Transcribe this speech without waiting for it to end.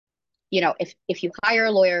if you hire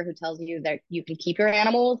a lawyer who tells you that you can keep your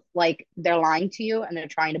animals, like they're lying to you and they're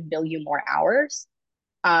trying to bill you more hours.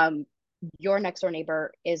 Um, your next door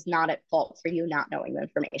neighbor is not at fault for you not knowing the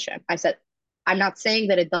information. I said, I'm not saying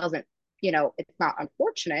that it doesn't, it's not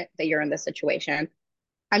unfortunate that you're in this situation.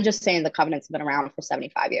 I'm just saying the covenants have been around for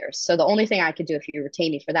 75 years. So the only thing I could do if you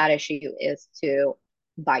retain me for that issue is to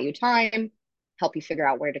buy you time, help you figure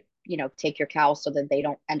out where to, take your cows so that they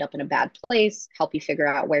don't end up in a bad place, help you figure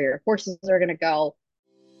out where your horses are going to go.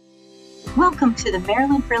 Welcome to the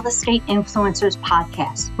Maryland Real Estate Influencers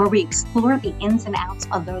Podcast, where we explore the ins and outs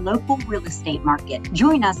of the local real estate market.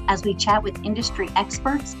 Join us as we chat with industry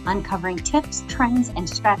experts, uncovering tips, trends, and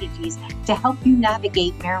strategies to help you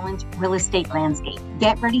navigate Maryland's real estate landscape.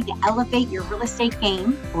 Get ready to elevate your real estate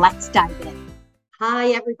game. Let's dive in. Hi,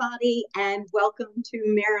 everybody, and welcome to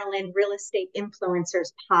Maryland Real Estate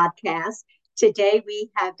Influencers Podcast. Today,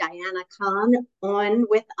 we have Diana Khan on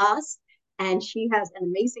with us. And she has an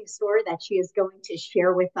amazing story that she is going to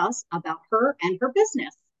share with us about her and her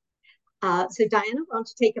business. So Diana, why don't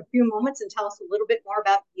you take a few moments and tell us a little bit more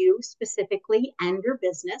about you specifically and your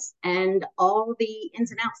business and all the ins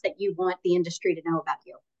and outs that you want the industry to know about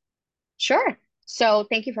you. Sure. So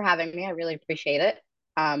thank you for having me. I really appreciate it.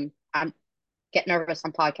 I'm getting nervous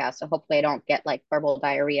on podcasts, so hopefully I don't get like verbal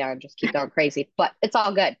diarrhea and just keep going crazy, but it's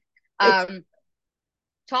all good.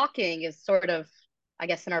 Talking is sort of, I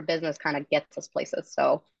guess, in our business kind of gets us places.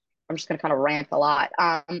 So I'm just going to kind of rant a lot.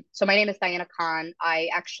 So my name is Diana Khan. I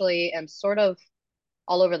actually am sort of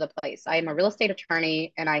all over the place. I am a real estate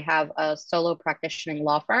attorney and I have a solo practicing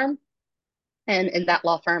law firm. And in that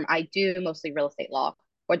law firm, I do mostly real estate law,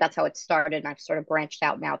 or that's how it started. And I've sort of branched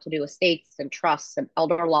out now to do estates and trusts and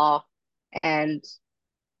elder law and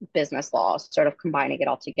business law, sort of combining it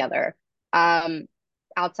all together.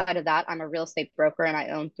 Outside of that, I'm a real estate broker and I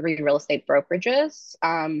own 3 real estate brokerages.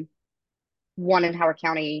 One in Howard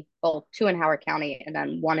County, well, 2 in Howard County, and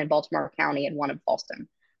then 1 in Baltimore County and 1 in Fallston.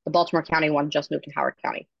 The Baltimore County one just moved to Howard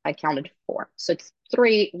County. I counted 4. So it's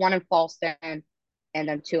 3, 1 in Fallston, and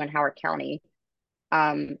then 2 in Howard County.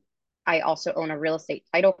 I also own a real estate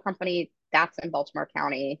title company that's in Baltimore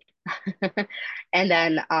County. And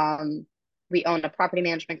then we own a property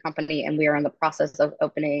management company and we are in the process of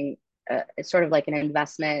opening it's sort of like an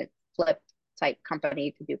investment flip type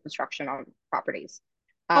company to do construction on properties.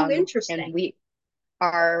 Interesting. And we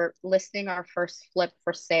are listing our first flip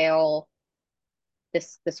for sale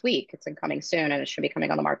this week. It's coming soon and it should be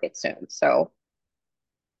coming on the market soon. So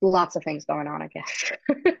lots of things going on, I guess.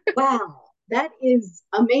 Wow, that is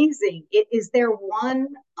amazing. Is there one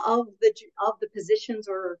of the positions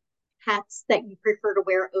or hats that you prefer to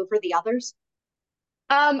wear over the others?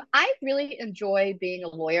 I really enjoy being a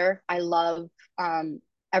lawyer. I love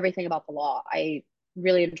everything about the law. I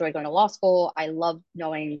really enjoy going to law school. I love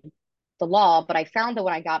knowing the law, but I found that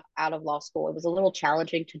when I got out of law school, it was a little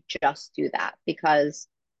challenging to just do that because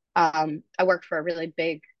I worked for a really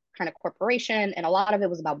big kind of corporation and a lot of it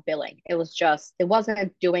was about billing. It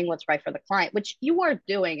wasn't doing what's right for the client, which you are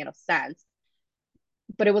doing in a sense,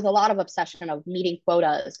 but it was a lot of obsession of meeting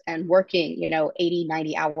quotas and working 80,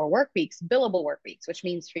 90 hour work weeks, billable work weeks, which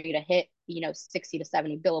means for you to hit 60 to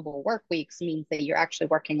 70 billable work weeks means that you're actually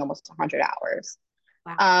working almost 100 hours.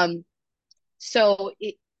 Wow. So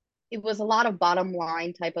it was a lot of bottom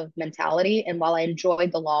line type of mentality, and while I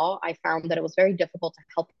enjoyed the law, I found that it was very difficult to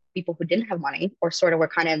help people who didn't have money or sort of were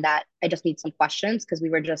kind of in that I just need some questions, because we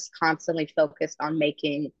were just constantly focused on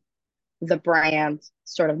making the brand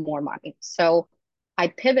sort of more money. So I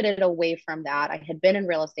pivoted away from that. I had been in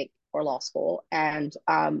real estate for law school, and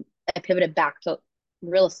I pivoted back to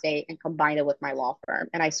real estate and combined it with my law firm.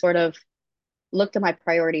 And I sort of looked at my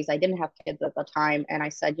priorities. I didn't have kids at the time. And I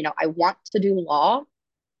said, I want to do law,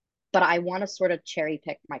 but I want to sort of cherry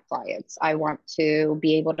pick my clients. I want to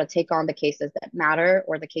be able to take on the cases that matter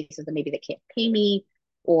or the cases that maybe they can't pay me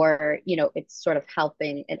or, it's sort of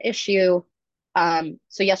helping an issue.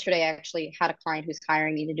 So yesterday I actually had a client who's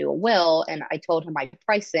hiring me to do a will, and I told him my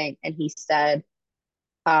pricing, and he said,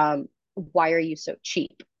 why are you so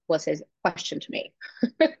cheap? Was his question to me.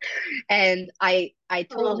 And I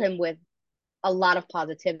told him with a lot of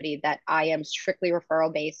positivity that I am strictly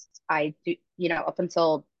referral based. I do, up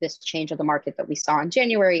until this change of the market that we saw in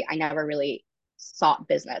January, I never really sought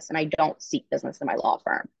business, and I don't seek business in my law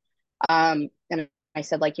firm. And I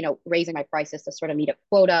said, raising my prices to sort of meet a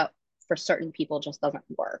quota for certain people just doesn't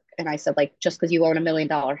work. And I said, just because you own $1 million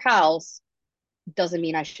house doesn't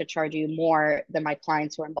mean I should charge you more than my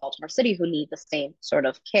clients who are in Baltimore City who need the same sort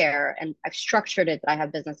of care. And I've structured it that I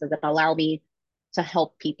have businesses that allow me to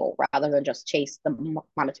help people rather than just chase the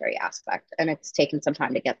monetary aspect. And it's taken some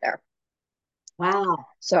time to get there. Wow.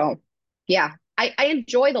 So Yeah, I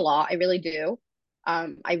enjoy the law. I really do.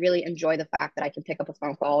 I really enjoy the fact that I can pick up a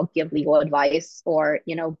phone call, give legal advice, or,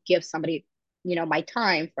 give somebody, my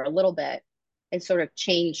time for a little bit and sort of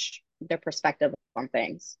change their perspective on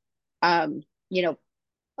things. Um, you know,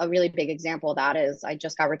 a really big example of that is I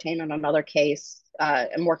just got retained on another case.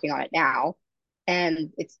 I'm working on it now,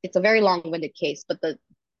 and it's a very long-winded case, but the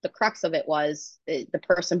crux of it was the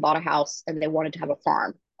person bought a house and they wanted to have a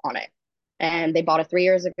farm on it, and they bought it 3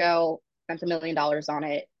 years ago, spent $1 million on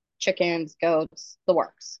it, chickens, goats, the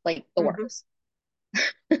works, like the Mm-hmm. works.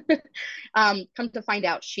 Come to find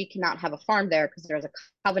out, she cannot have a farm there because there's a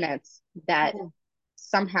covenant that Oh,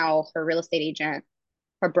 somehow her real estate agent,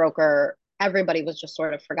 her broker, everybody was just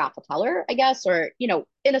sort of forgot to tell her, I guess, or,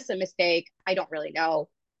 innocent mistake. I don't really know.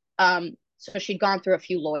 So she'd gone through a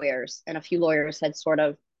few lawyers, and a few lawyers had sort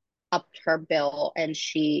of upped her bill. And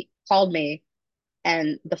she called me.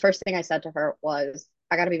 And the first thing I said to her was,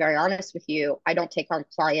 I got to be very honest with you. I don't take on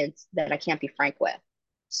clients that I can't be frank with.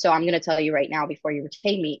 So I'm going to tell you right now, before you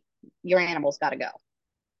retain me, your animal's got to go.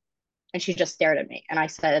 And she just stared at me. And I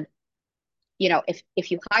said,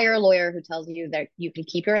 if you hire a lawyer who tells you that you can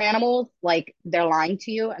keep your animals, like, they're lying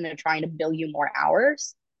to you and they're trying to bill you more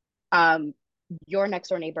hours. um your next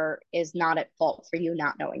door neighbor is not at fault for you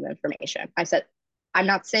not knowing the information. I said, I'm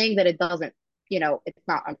not saying that it doesn't, it's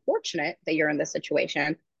not unfortunate that you're in this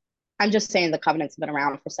situation. I'm just saying the covenants have been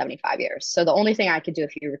around for 75 years. So the only thing I could do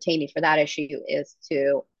if you retain me for that issue is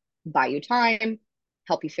to buy you time,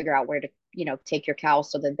 help you figure out where to, take your cows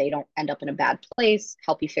so that they don't end up in a bad place,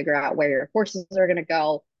 help you figure out where your horses are going to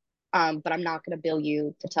go. But I'm not going to bill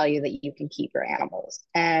you to tell you that you can keep your animals.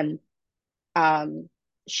 And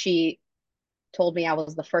she told me I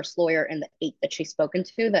was the first lawyer in the 8 that she's spoken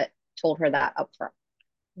to that told her that up front.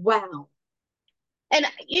 wow.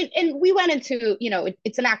 And we went into,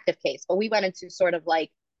 it's an active case, but we went into sort of like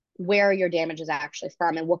where are your damages actually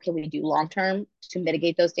from and what can we do long term to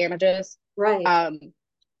mitigate those damages. Right. um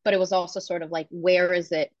but it was also sort of like, where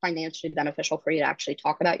is it financially beneficial for you to actually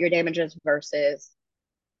talk about your damages versus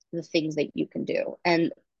the things that you can do.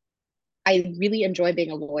 And I really enjoy being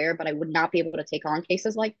a lawyer, but I would not be able to take on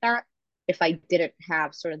cases like that if I didn't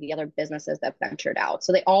have sort of the other businesses that ventured out.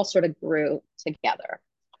 So they all sort of grew together.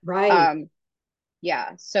 Right. um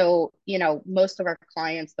yeah. So, most of our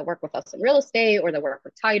clients that work with us in real estate or that work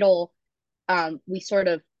with title, we sort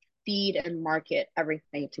of feed and market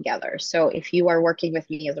everything together. So if you are working with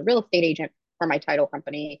me as a real estate agent for my title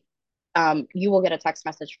company, you will get a text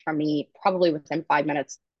message from me probably within 5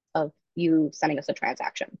 minutes of you sending us a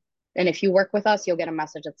transaction. And if you work with us, you'll get a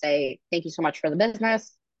message that say, thank you so much for the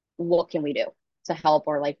business. What can we do to help?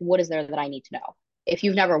 Or like, what is there that I need to know? If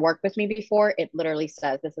you've never worked with me before, it literally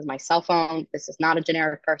says, this is my cell phone. This is not a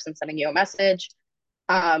generic person sending you a message.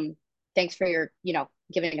 Um, Thanks for your,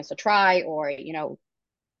 giving us a try, or,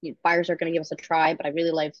 buyers are going to give us a try, but I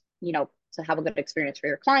really like, to have a good experience for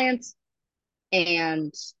your clients.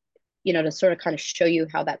 And, to sort of kind of show you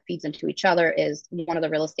how that feeds into each other is one of the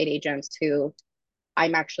real estate agents who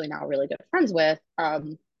I'm actually now really good friends with.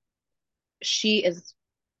 She is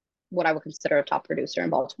what I would consider a top producer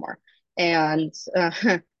in Baltimore. And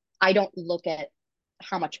I don't look at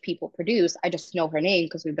how much people produce. I just know her name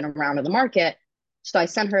because we've been around in the market. So I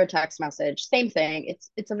sent her a text message, same thing.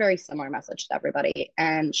 It's a very similar message to everybody.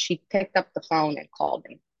 And she picked up the phone and called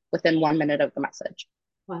me within 1 minute of the message.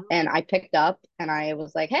 Wow. And I picked up and I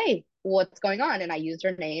was like, hey, what's going on? And I used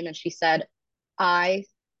her name and she said, I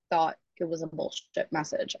thought it was a bullshit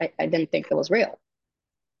message. I didn't think it was real.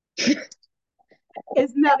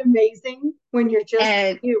 Isn't that amazing when you're just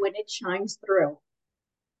And you and it shines through?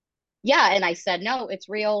 yeah, and I said, no, it's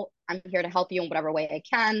real. I'm here to help you in whatever way I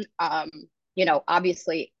can.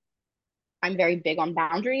 Obviously, I'm very big on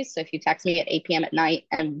boundaries. So if you text me at 8 p.m. at night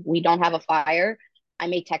and we don't have a fire, I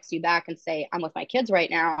may text you back and say, I'm with my kids right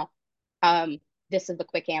now. Um, this is the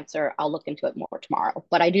quick answer. I'll look into it more tomorrow.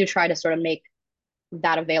 But I do try to sort of make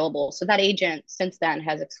that available. So that agent since then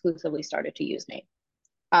has exclusively started to use me.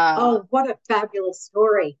 Um, Oh, what a fabulous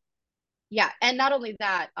story. yeah. And not only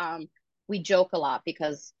that, we joke a lot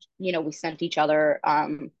because, we sent each other,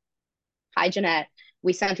 hi Jeanette,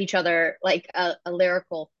 we sent each other like a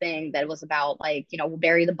lyrical thing that was about like, we'll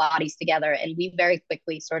bury the bodies together. And we very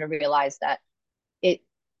quickly sort of realized that it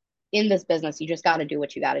in this business, you just got to do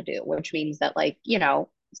what you got to do, which means that like,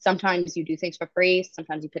 sometimes you do things for free.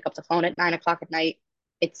 Sometimes you pick up the phone at 9 o'clock at night.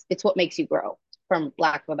 It's what makes you grow, from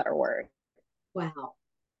lack of a better word. Wow.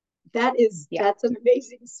 Yeah. That's an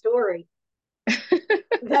amazing story.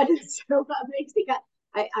 That is so amazing.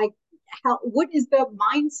 I how what is the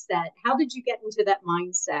mindset? How did you get into that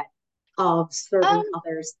mindset of serving Um,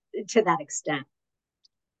 others to that extent?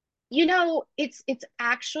 It's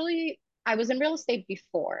actually, I was in real estate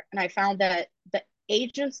before, and I found that the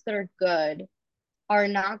agents that are good are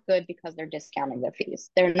not good because they're discounting their fees.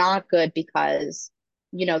 They're not good because,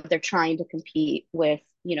 they're trying to compete with,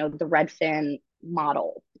 the Redfin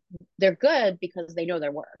model. They're good because they know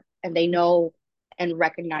their work and they know and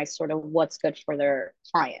recognize sort of what's good for their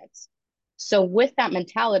clients. So with that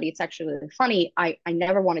mentality, it's actually really funny. I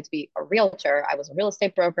never wanted to be a realtor. I was a real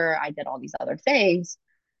estate broker. I did all these other things.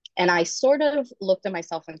 And I sort of looked at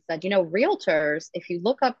myself and said, realtors, if you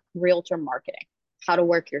look up realtor marketing, how to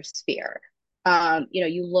work your sphere,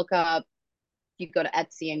 you look up, you go to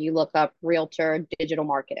Etsy and you look up realtor digital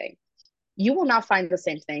marketing, you will not find the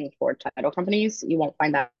same thing for title companies. You won't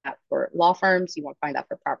find that for law firms. You won't find that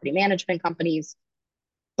for property management companies.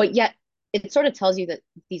 But yet, it sort of tells you that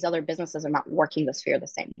these other businesses are not working the sphere the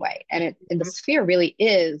same way. And the sphere really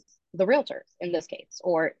is the realtors in this case,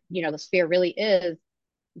 or, the sphere really is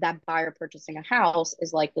that buyer purchasing a house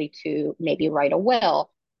is likely to maybe write a will.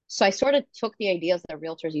 So I sort of took the ideas that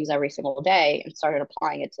realtors use every single day and started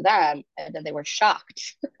applying it to them, and then they were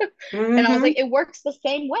shocked. And I was Mm-hmm. like, it works the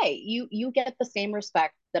same way. You get the same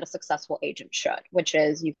respect that a successful agent should, which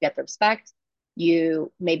is you get the respect.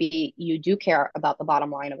 Maybe you do care about the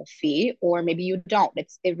bottom line of a fee, or maybe you don't.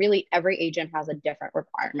 It really, every agent has a different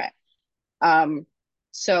requirement. Um,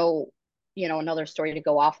 so, another story to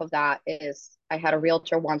go off of that is I had a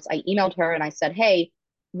realtor once. I emailed her and I said, hey,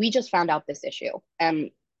 we just found out this issue,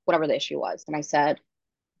 and whatever the issue was. And I said,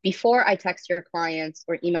 before I text your clients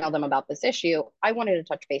or email them about this issue, I wanted to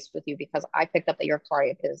touch base with you because I picked up that your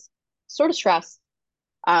client is sort of stressed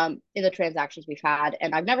in the transactions we've had.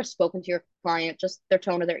 And I've never spoken to your client, just their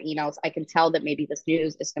tone of their emails. I can tell that maybe this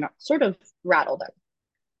news is going to sort of rattle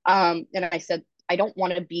them. And I said, I don't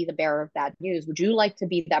want to be the bearer of bad news. Would you like to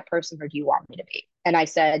be that person or do you want me to be? And I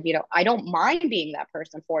said, I don't mind being that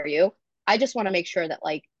person for you. I just want to make sure that,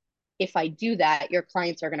 like, if I do that, your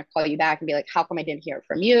clients are going to call you back and be like, how come I didn't hear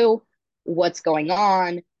from you? What's going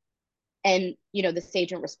on? And, this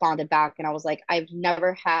agent responded back and I was like, I've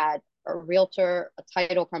never had a realtor, a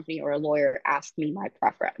title company, or a lawyer ask me my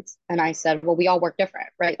preference. And I said, well, we all work different,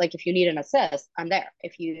 right? Like if you need an assist, I'm there.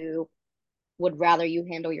 If you would rather you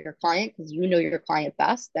handle your client because you know your client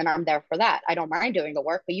best, then I'm there for that. I don't mind doing the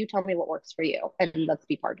work, but you tell me what works for you and let's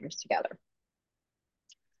be partners together.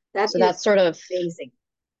 That So is that's sort of, amazing.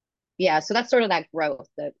 yeah, so that's sort of that growth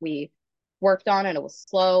that we worked on, and it was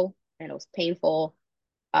slow and it was painful.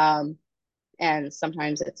 Um, and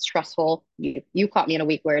sometimes it's stressful. You caught me in a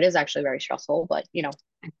week where it is actually very stressful, but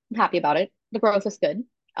I'm happy about it. The growth is good.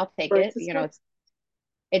 I'll take Growth it. is good.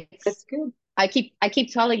 It's It's good. I keep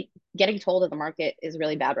getting told that the market is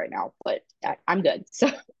really bad right now, but I'm good.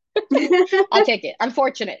 So I'll take it. I'm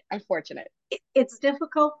fortunate. I'm fortunate. It's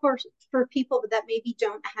difficult for people that maybe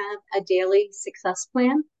don't have a daily success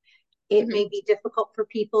plan. It Hmm. may be difficult for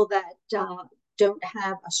people that don't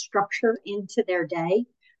have a structure into their day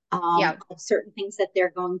Yeah. of certain things that they're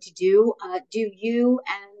going to do. Do you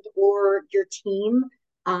and or your team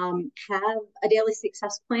have a daily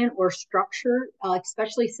success plan or structure,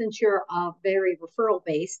 especially since you're very referral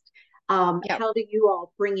based? Yeah. How do you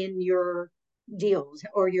all bring in your deals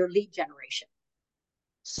or your lead generation?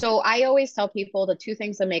 So I always tell people the two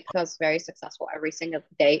things that make us very successful every single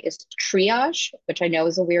day is triage, which I know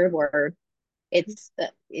is a weird word. It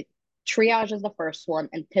triage is the first one,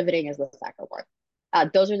 and pivoting is the second one.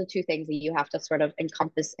 Those are the two things that you have to sort of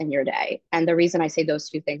encompass in your day. And the reason I say those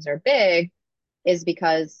two things are big is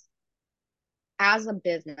because as a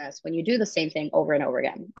business, when you do the same thing over and over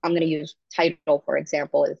again, I'm going to use title, for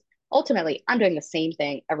example, is ultimately I'm doing the same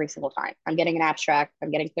thing every single time. I'm getting an abstract, I'm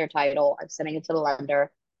getting clear title, I'm sending it to the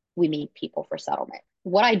lender. We meet people for settlement.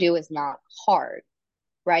 What I do is not hard,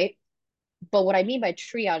 right? But what I mean by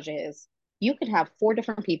triage is you can have four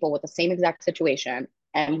different people with the same exact situation,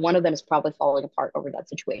 and one of them is probably falling apart over that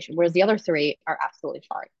situation, whereas the other three are absolutely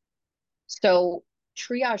fine. So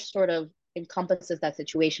triage sort of encompasses that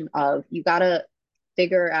situation of you got to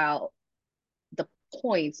figure out the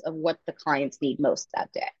points of what the clients need most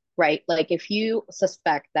that day, right? Like if you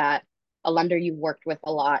suspect that a lender you've worked with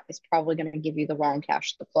a lot is probably going to give you the wrong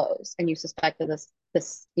cash to close, and you suspect that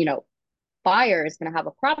this buyer is going to have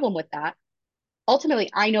a problem with that, ultimately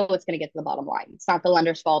I know it's going to get to the bottom line. It's not the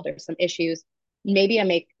lender's fault. There's some issues. Maybe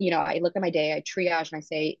I look at my day, I triage and I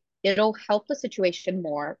say, it'll help the situation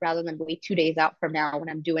more rather than wait 2 days out from now when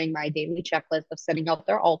I'm doing my daily checklist of sending out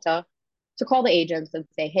their Alta to call the agents and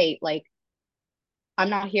say, hey, like, I'm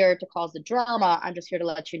not here to cause the drama. I'm just here to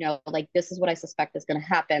let you know, like, this is what I suspect is going to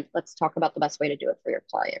happen. Let's talk about the best way to do it for your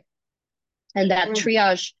client. And that Mm.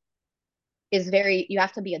 triage is very, you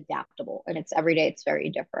have to be adaptable, and it's every day, it's very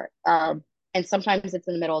different. And sometimes it's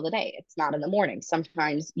in the middle of the day, it's not in the morning.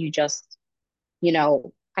 Sometimes you just,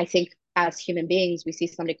 I think as human beings, we see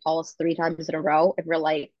somebody call us 3 times in a row and we're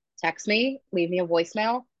like, text me, leave me a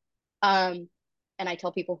voicemail. Um, and I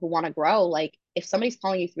tell people who want to grow, like, if somebody's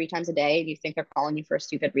calling you 3 times a day and you think they're calling you for a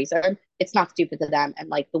stupid reason, it's not stupid to them. And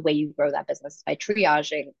like the way you grow that business is by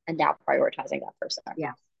triaging and now prioritizing that person.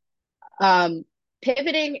 Yeah. Um,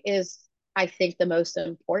 Pivoting is, I think, the most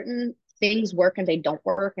important. Things work and they don't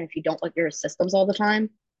work. And if you don't look at your systems all the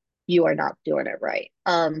time, you are not doing it right.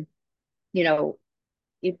 You know,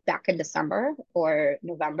 Back in December or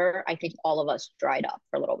November, I think all of us dried up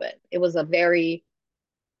for a little bit. It was a very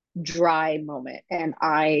dry moment. And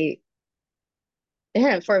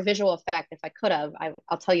for a visual effect, if I could have,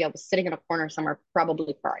 I'll tell you, I was sitting in a corner somewhere,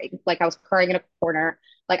 probably crying. Like I was crying in a corner.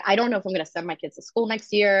 Like, I don't know if I'm going to send my kids to school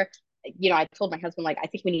next year. I told my husband, like, I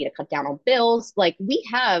think we need to cut down on bills. Like, we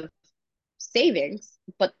have savings,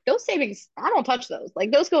 but those savings, I don't touch those.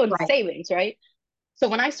 Like, those go in Right. savings, right? So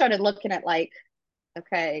when I started looking at, like,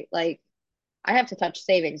 okay, like, I have to touch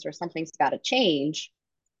savings or something's got to change,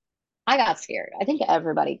 I got scared. I think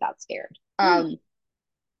everybody got scared. Hmm.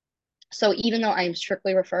 So even though I'm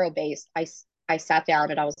strictly referral based, I sat down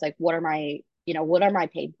and I was like, what are my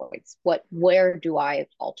pain points? Where do I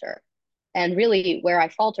falter? And really, where I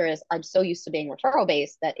falter is I'm so used to being referral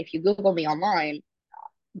based that if you Google me online,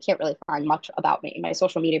 you can't really find much about me. My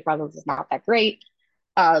social media presence is not that great.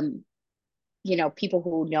 Um, People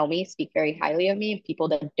who know me speak very highly of me, and people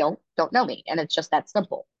that don't know me. And it's just that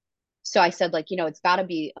simple. So I said, like, it's got to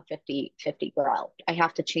be a 50-50 ground. I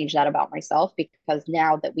have to change that about myself because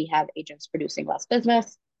now that we have agents producing less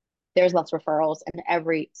business, there's less referrals in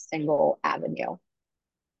every single avenue.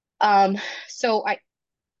 Um, so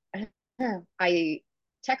I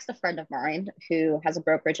text a friend of mine who has a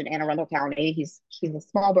brokerage in Anne Arundel County. He's a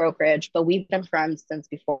small brokerage, but we've been friends since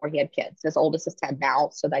before he had kids. His oldest is 10 now,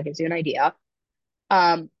 so that gives you an idea.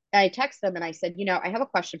 And I text them and I said, I have a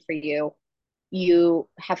question for you. You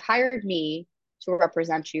have hired me to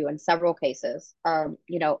represent you in several cases.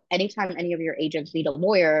 Anytime any of your agents need a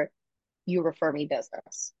lawyer, you refer me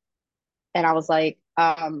business. And I was like,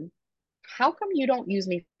 how come you don't use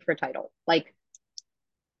me for title? Like,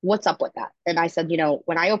 what's up with that? And I said,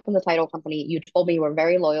 when I opened the title company, you told me you were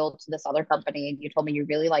very loyal to this other company and you told me you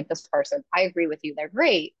really like this person. I agree with you. They're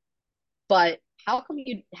great. But how come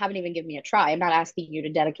you haven't even given me a try? I'm not asking you to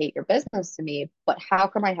dedicate your business to me, but how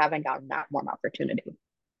come I haven't gotten that one opportunity?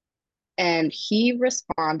 And he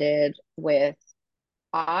responded with,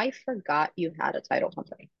 I forgot you had a title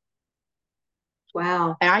company.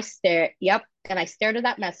 Wow. And I stared, yep. And I stared at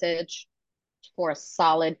that message for a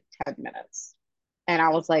solid 10 minutes. And I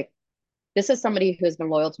was like, this is somebody who has been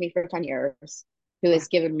loyal to me for 10 years, who Yeah. has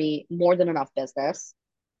given me more than enough business.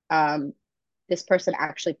 Um, this person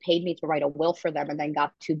actually paid me to write a will for them and then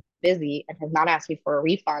got too busy and has not asked me for a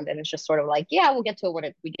refund. And it's just sort of like, yeah, we'll get to it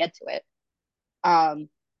when we get to it. Um,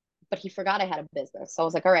 but he forgot I had a business. So I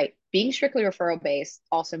was like, all right, being strictly referral based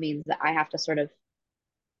also means that I have to sort of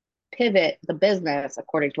pivot the business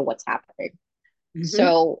according to what's happening. Hmm.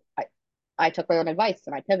 So I took my own advice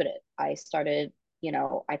and I pivoted. I started,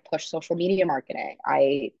 I pushed social media marketing.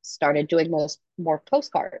 I started doing more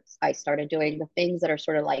postcards. I started doing the things that are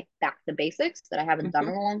sort of like back to basics that I haven't done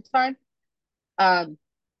Hmm. in a long time. Um,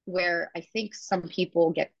 where I think some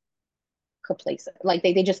people get complacent. Like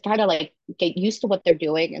they just kind of like get used to what they're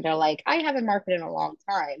doing and they're like, I haven't marketed in a long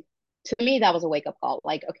time. To me, that was a wake up call.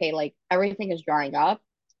 Like, okay, like everything is drying up.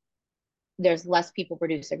 There's less people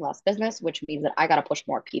producing less business, which means that I got to push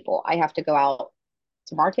more people. I have to go out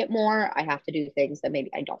to market more. I have to do things that maybe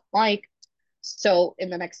I don't like. So in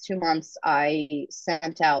the next 2 months, I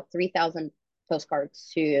sent out 3,000 postcards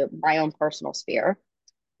to my own personal sphere.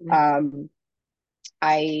 Yeah. Um,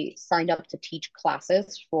 I signed up to teach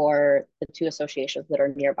classes for the 2 associations that are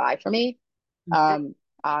nearby for me. Okay.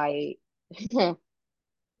 I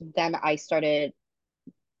then I started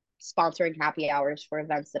sponsoring happy hours for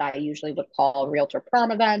events that I usually would call realtor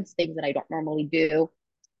prom events, things that I don't normally do.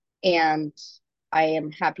 And I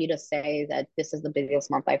am happy to say that this is the busiest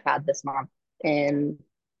month I've had this month in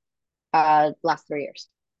last 3 years.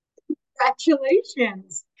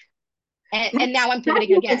 Congratulations. And That's now I'm pivoting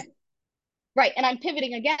fabulous. again. Right. And I'm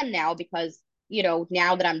pivoting again now because,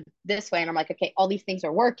 now that I'm this way and I'm like, okay, all these things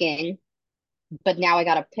are working, but now I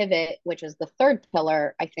got to pivot, which is the third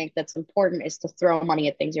pillar. I think that's important is to throw money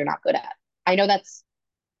at things you're not good at. I know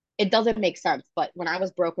it doesn't make sense, but when I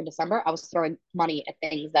was broke in December, I was throwing money at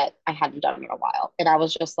things that I hadn't done in a while. And I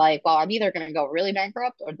was just like, well, I'm either going to go really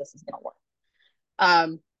bankrupt or this is going to work.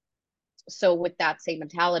 Um, So with that same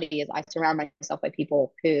mentality is I surround myself by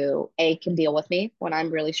people who A can deal with me when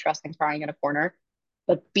I'm really stressed and crying in a corner,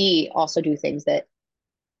 but B also do things that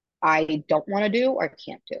I don't want to do or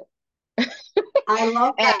can't do. I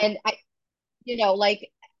love that. And I, like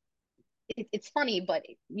it's funny, but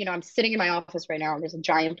I'm sitting in my office right now and there's a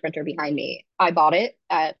giant printer behind me. I bought it.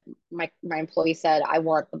 My employee said I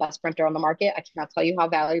want the best printer on the market. I cannot tell you how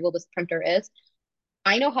valuable this printer is.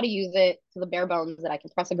 I know how to use it to the bare bones that I can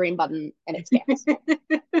press a green button and it scans.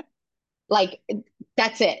 Like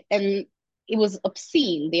that's it. And it was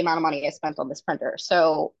obscene the amount of money I spent on this printer.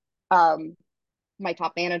 So um, my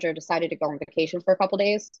top manager decided to go on vacation for a couple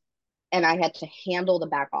days and I had to handle the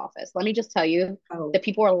back office. Let me just tell you Oh. that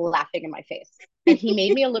people were laughing in my face. And he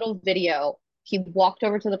made me a little video. He walked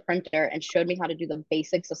over to the printer and showed me how to do the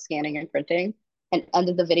basics of scanning and printing and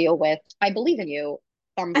ended the video with, I believe in you,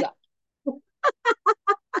 thumbs up.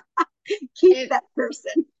 Keep And, that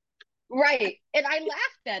person. right. And I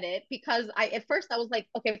laughed at it because at first I was like,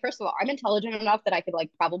 okay, first of all, I'm intelligent enough that I could like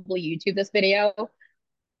probably YouTube this video.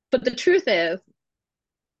 But the truth is,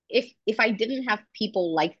 if I didn't have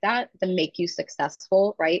people like that to make you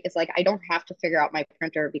successful, right? It's like I don't have to figure out my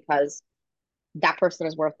printer because that person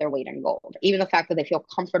is worth their weight in gold. Even the fact that they feel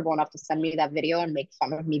comfortable enough to send me that video and make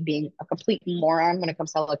fun of me being a complete moron when it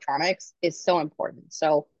comes to electronics is so important.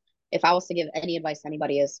 So if I was to give any advice to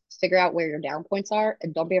anybody is figure out where your down points are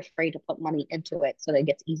and don't be afraid to put money into it so that it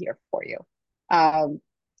gets easier for you. Um,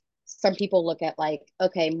 some people look at like,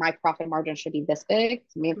 okay, my profit margin should be this big.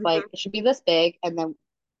 To me, it's like it should be this big, and then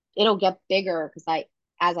it'll get bigger because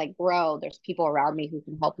as I grow, there's people around me who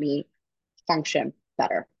can help me function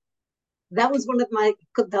better. That was one of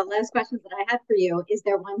the last questions that I had for you. Is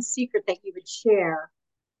there one secret that you would share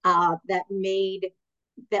that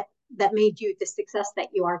that made you the success that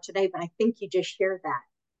you are today? But I think you just shared that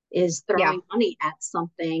is Yeah. throwing money at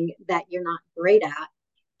something that you're not great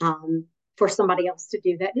at for somebody else to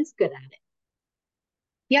do that is good at it.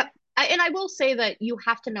 Yep. And I will say that you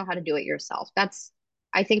have to know how to do it yourself.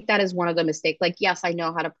 I think that is one of the mistakes. Like, yes, I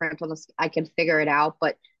know how to print on this, I can figure it out.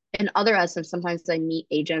 But in other essence, sometimes I meet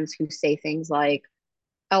agents who say things like,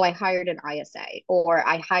 oh, I hired an ISA or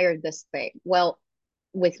I hired this thing. Well,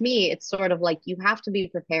 with me, it's sort of like you have to be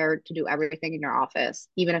prepared to do everything in your office,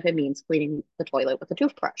 even if it means cleaning the toilet with a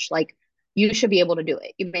toothbrush. Like, you should be able to do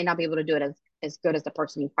it. You may not be able to do it as good as the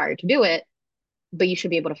person you hired to do it, but you should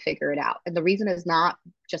be able to figure it out. And the reason is not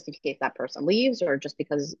just in case that person leaves or just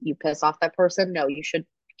because you piss off that person. No, you should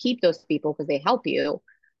keep those people because they help you,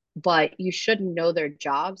 but you should know their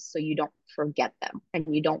jobs so you don't forget them and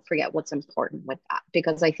you don't forget what's important with that.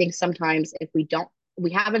 Because I think sometimes if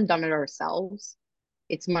we haven't done it ourselves,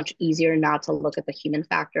 it's much easier not to look at the human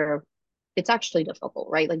factor. It's actually difficult,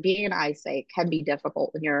 right? Like being an ISA can be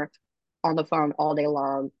difficult when you're on the phone all day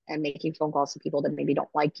long and making phone calls to people that maybe don't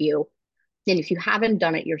like you. And if you haven't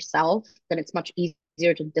done it yourself, then it's much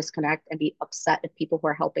easier to disconnect and be upset at people who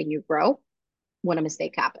are helping you grow when a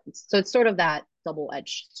mistake happens. So it's sort of that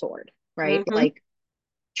double-edged sword, right? Mm-hmm. Like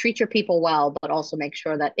treat your people well, but also make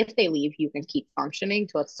sure that if they leave, you can keep functioning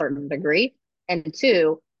to a certain degree. And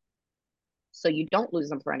two, so you don't lose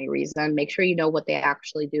them for any reason, make sure you know what they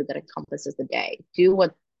actually do that encompasses the day. Do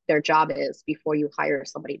what their job is before you hire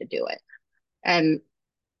somebody to do it. And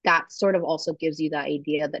that sort of also gives you the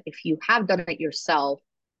idea that if you have done it yourself,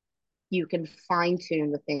 you can fine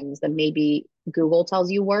tune the things that maybe Google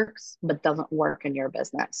tells you works, but doesn't work in your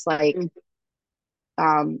business. Like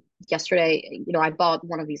yesterday, I bought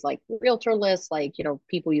one of these like realtor lists, like,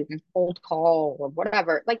 people you can cold call or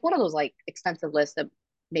whatever, like one of those like extensive lists that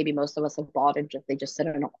maybe most of us have bought and they just sit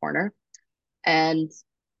in a corner. And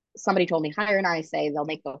somebody told me, hire an ISA, they'll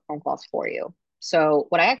make the phone calls for you. So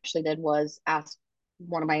what I actually did was ask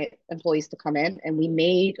one of my employees to come in and we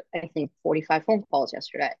made, I think, 45 phone calls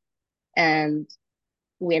yesterday. And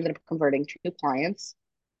we ended up converting two clients.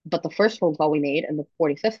 But the first phone call we made and the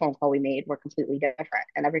 45th phone call we made were completely different.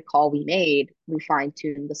 And every call we made, we fine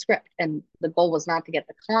tuned the script. And the goal was not to get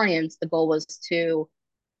the clients, the goal was to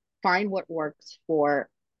find what works for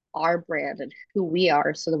our brand and who we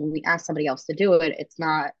are. So that when we ask somebody else to do it, it's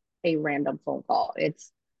not a random phone call.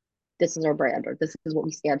 It's this is our brand or this is what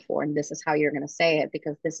we stand for and this is how you're going to say it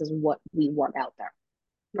because this is what we want out there.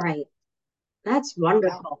 Right. That's Yeah.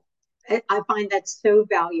 wonderful. I find that so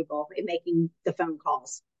valuable in making the phone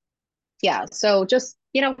calls. Yeah. So just,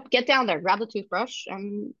 get down there, grab the toothbrush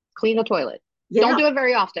and clean the toilet. Don't Yeah, do it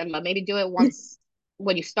very often, but maybe do it once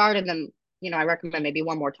when you start. And then, I recommend maybe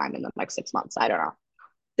one more time in the next 6 months. I don't know.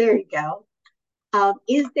 there you go.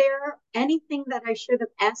 Is there anything that I should have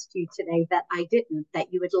asked you today that I didn't,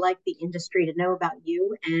 that you would like the industry to know about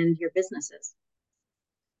you and your businesses?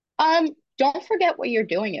 Don't forget what you're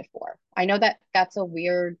doing it for. I know that that's a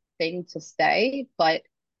weird thing to say, but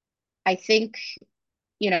I think,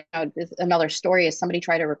 another story is somebody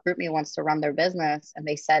tried to recruit me once to run their business, and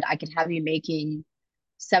they said I could have you making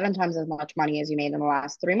 7 times as much money as you made in the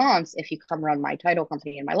last 3 months if you come run my title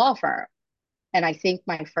company and my law firm. And I think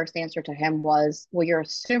my first answer to him was, well, you're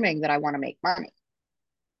assuming that I want to make money.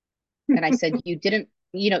 And I said, you didn't,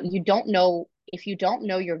 you don't know, if you don't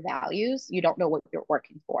know your values, you don't know what you're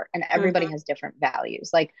working for. And everybody Mhm. has different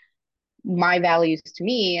values. Like my values to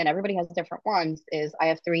me, and everybody has different ones, is I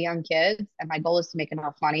have 3 young kids and my goal is to make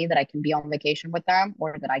enough money that I can be on vacation with them,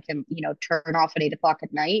 or that I can, turn off at 8 o'clock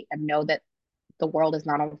at night and know that the world is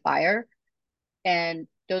not on fire. And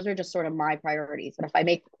those are just sort of my priorities. And if I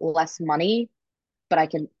make less money, but I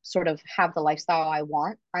can sort of have the lifestyle I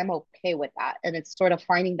want, I'm okay with that. And it's sort of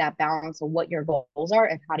finding that balance of what your goals are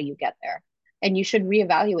and how do you get there. And you should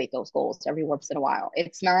reevaluate those goals every once in a while.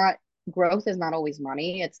 It's not, growth is not always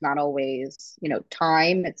money. It's not always,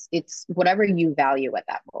 time. It's whatever you value at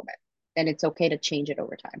that moment. And it's okay to change it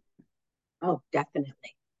over time. Oh,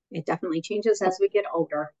 definitely. It definitely changes as we get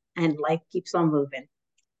older and life keeps on moving.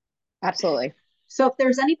 Absolutely. So if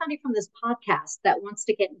there's anybody from this podcast that wants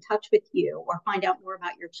to get in touch with you or find out more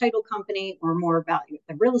about your title company or more about the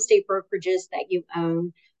real estate brokerages that you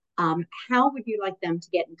own, how would you like them to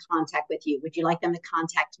get in contact with you? Would you like them to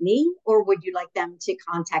contact me or would you like them to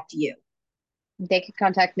contact you? They can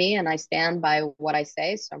contact me and I stand by what I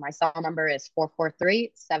say. So my cell number is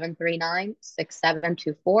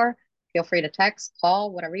 443-739-6724. Feel free to text,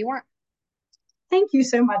 call, whatever you want. Thank you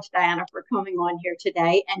so much, Diana, for coming on here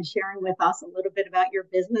today and sharing with us a little bit about your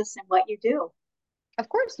business and what you do. Of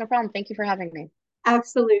course, no problem. Thank you for having me.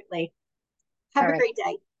 Absolutely. Have All a right. great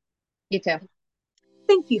day. You too.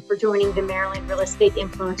 Thank you for joining the Maryland Real Estate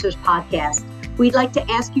Influencers podcast. We'd like to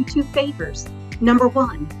ask you 2 favors. Number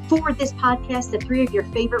 1, forward this podcast to 3 of your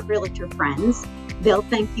favorite realtor friends. They'll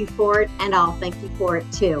thank you for it, and I'll thank you for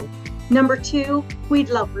it too. Number 2, we'd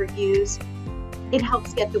love reviews. It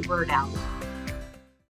helps get the word out.